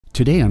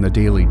Today on the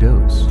Daily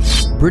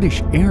Dose,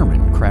 British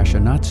airmen crash a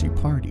Nazi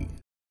party.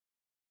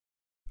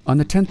 On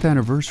the 10th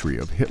anniversary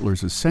of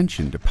Hitler's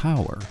ascension to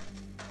power,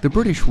 the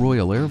British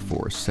Royal Air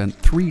Force sent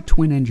 3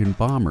 twin-engine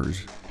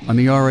bombers on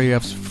the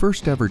RAF's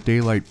first-ever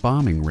daylight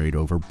bombing raid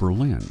over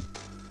Berlin,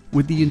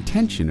 with the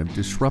intention of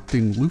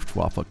disrupting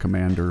Luftwaffe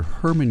commander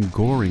Hermann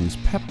Göring's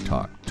pep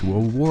talk to a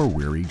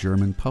war-weary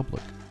German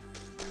public.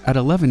 At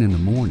 11 in the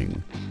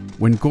morning,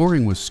 when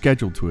Göring was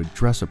scheduled to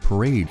address a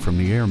parade from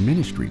the Air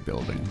Ministry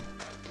building,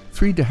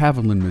 3 de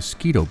Havilland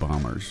Mosquito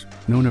bombers,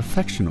 known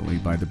affectionately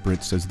by the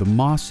Brits as the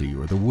Mossy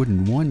or the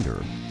Wooden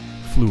Wonder,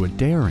 flew a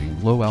daring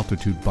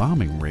low-altitude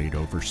bombing raid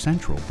over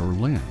central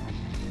Berlin,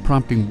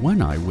 prompting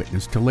one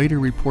eyewitness to later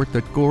report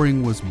that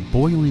Göring was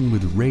boiling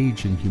with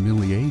rage and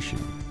humiliation,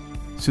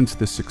 since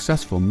the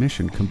successful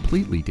mission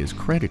completely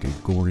discredited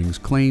Göring's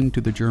claim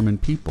to the German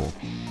people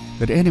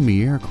that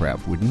enemy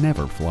aircraft would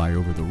never fly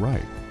over the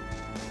Reich.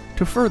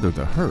 To further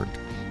the hurt,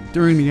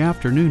 during the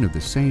afternoon of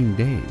the same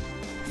day,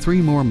 3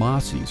 more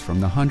Mossies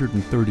from the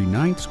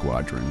 139th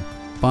Squadron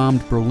bombed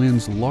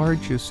Berlin's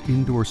largest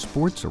indoor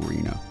sports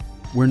arena,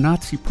 where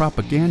Nazi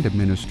propaganda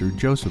minister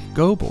Joseph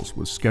Goebbels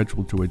was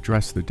scheduled to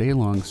address the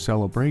day-long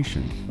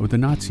celebration of the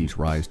Nazis'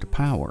 rise to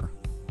power.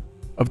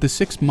 Of the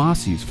 6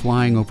 Mossies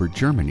flying over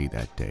Germany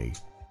that day,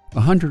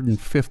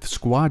 105th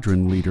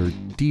Squadron leader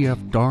D.F.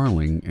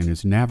 Darling and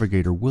his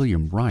navigator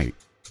William Wright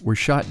were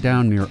shot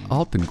down near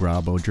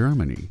Altengrabo,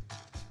 Germany,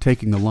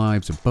 taking the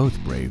lives of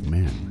both brave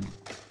men.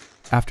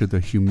 After the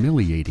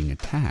humiliating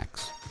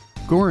attacks,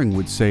 Göring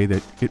would say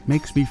that it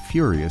makes me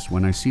furious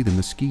when I see the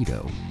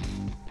mosquito.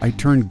 I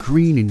turn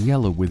green and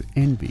yellow with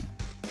envy.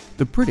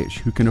 The British,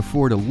 who can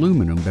afford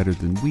aluminum better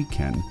than we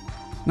can,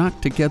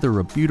 knocked together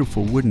a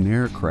beautiful wooden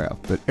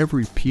aircraft that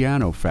every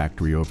piano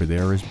factory over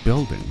there is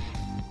building,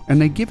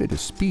 and they give it a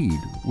speed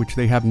which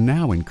they have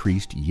now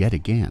increased yet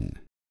again.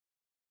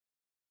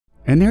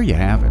 And there you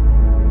have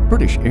it.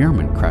 British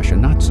airmen crash a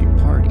Nazi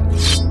party.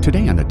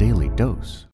 Today on the Daily Dose.